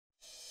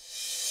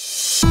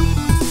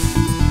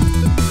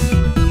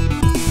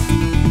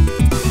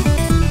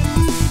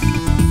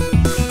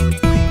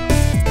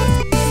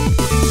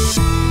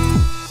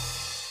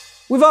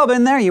We've all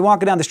been there. You're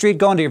walking down the street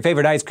going to your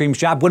favorite ice cream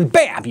shop when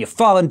BAM! You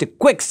fall into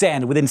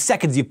quicksand. Within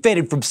seconds you've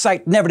faded from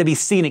sight, never to be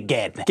seen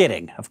again.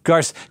 Kidding. Of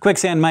course,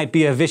 quicksand might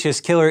be a vicious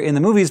killer in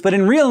the movies, but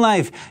in real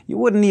life, you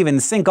wouldn't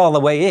even sink all the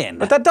way in.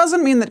 But that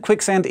doesn't mean that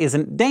quicksand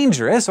isn't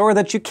dangerous or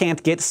that you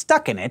can't get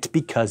stuck in it,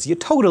 because you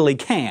totally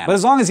can. But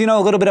as long as you know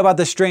a little bit about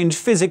the strange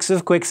physics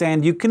of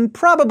quicksand, you can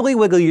probably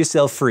wiggle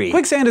yourself free.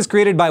 Quicksand is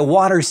created by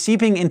water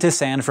seeping into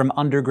sand from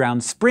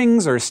underground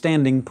springs or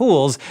standing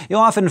pools.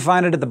 You'll often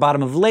find it at the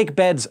bottom of lake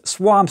beds,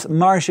 swamps,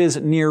 marshes,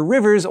 near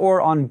rivers,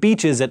 or on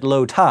beaches at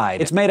low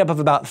tide. It's made up of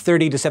about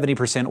 30 to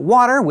 70%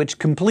 water, which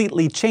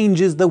completely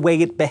changes the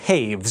way it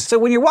behaves. So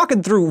when you're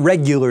walking through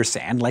regular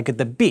sand, like at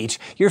the beach,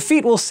 your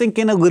feet will sink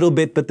in a little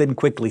bit but then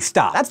quickly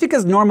stop. That's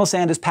because normal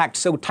sand is packed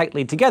so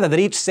tightly together that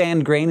each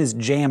sand grain is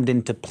jammed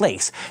into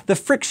place. The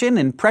friction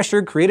and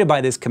pressure created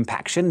by this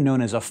compaction,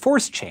 known as a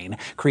force chain,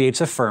 creates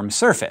a firm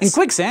surface. In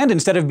quicksand,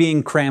 instead of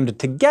being crammed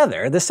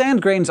together, the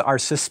sand grains are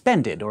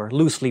suspended or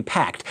loosely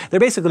packed. They're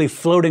basically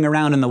floating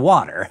around in the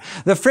water.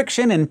 The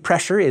friction and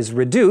pressure is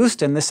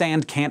reduced, and the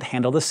sand can't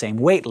handle the same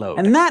weight load.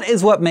 And that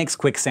is what makes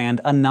quicksand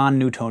a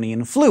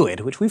non-Newtonian fluid,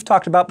 which we've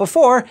talked about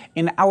before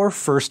in our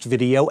first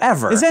video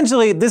ever.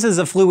 Essentially, this is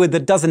a fluid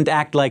that doesn't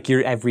act like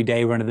your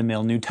everyday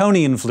run-of-the-mill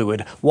Newtonian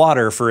fluid,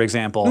 water for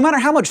example. No matter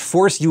how much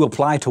force you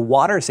apply to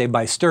water, say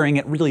by stirring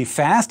it really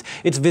fast,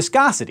 its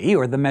viscosity,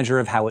 or the measure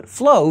of how it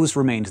flows,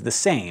 remains the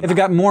same. If it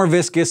got more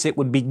viscous, it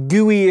would be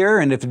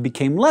gooier, and if it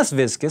became less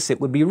viscous,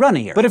 it would be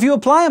runnier. But if you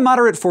apply a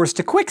moderate force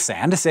to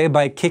quicksand, say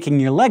by kicking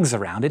your legs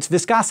around, its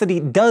viscosity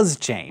does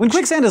change. When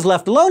quicksand is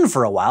left alone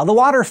for a while, the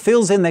water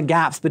fills in the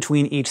gaps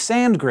between each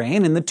sand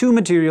grain, and the two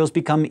materials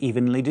become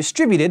evenly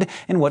distributed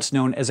in what's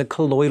known as a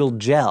colloidal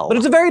gel. But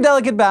it's a very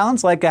delicate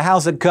balance, like a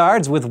house of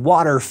cards with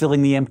water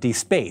filling the empty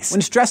space.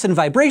 When stress and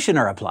vibration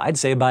are applied,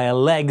 say by a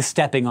leg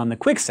stepping on the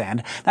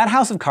quicksand, that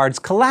house of cards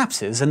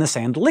collapses and the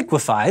sand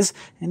liquefies,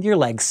 and your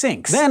leg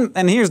sinks. Then,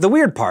 and here's the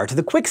weird part,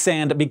 the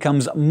quicksand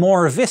becomes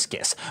more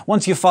viscous.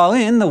 Once you fall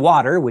in, the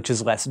water, which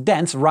is less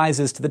dense,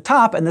 rises to the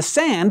top, and the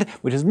sand,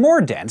 which is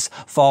more dense,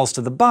 falls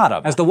to the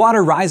bottom. As the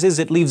water rises,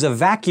 it leaves a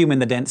vacuum in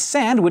the dense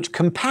sand, which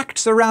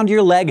compacts around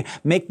your leg,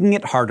 making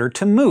it harder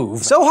to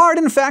move. So hard,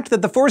 in fact,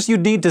 that the force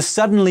you'd need to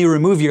suddenly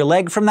remove your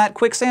leg from that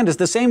quicksand is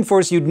the same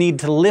force you'd need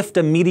to lift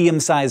a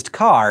medium-sized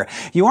car.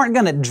 You aren't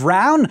gonna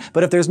drown,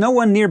 but if there's no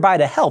one nearby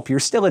to help, you're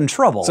still in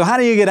trouble. So how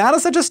do you get out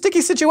of such a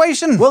sticky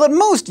situation? Well, at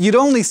most, you'd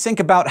only sink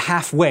about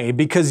halfway,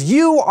 because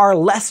you are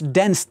less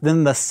dense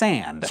than the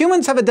sand.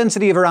 Humans have a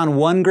density of around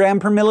 1 gram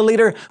per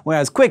milliliter,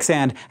 whereas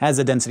quicksand has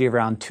a density of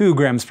around 2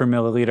 grams per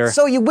milliliter.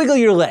 So you wiggle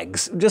your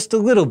legs, just a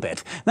little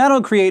bit.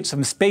 That'll create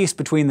some space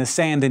between the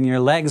sand and your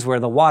legs where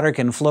the water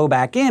can flow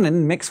back in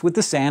and mix with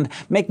the sand,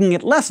 making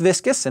it less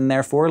viscous and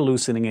therefore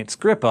loosening its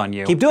grip on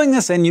you. Keep doing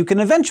this and you can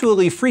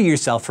eventually free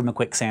yourself from a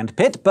quicksand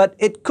pit, but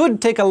it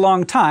could take a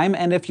long time,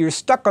 and if you're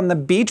stuck on the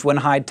beach when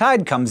high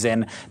tide comes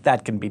in,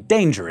 that can be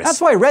dangerous.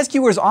 That's why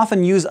rescuers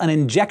often use an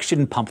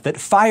injection pump that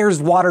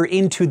fires water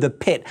into the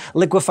pit,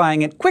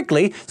 liquefying it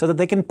quickly so that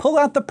they can pull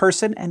out the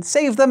person and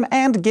save them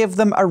and give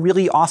them a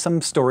really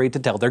awesome story to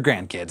tell their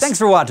grandkids. Thanks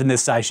for watching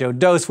this SciShow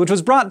dose, which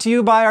was brought to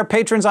you by our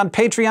patrons on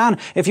Patreon.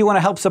 If you want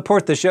to help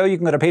support the show, you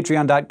can go to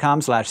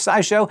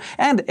patreon.com/SciShow,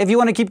 and if you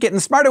want to keep getting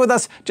smarter with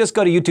us, just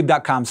go to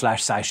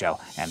youtube.com/SciShow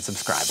and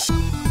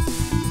subscribe.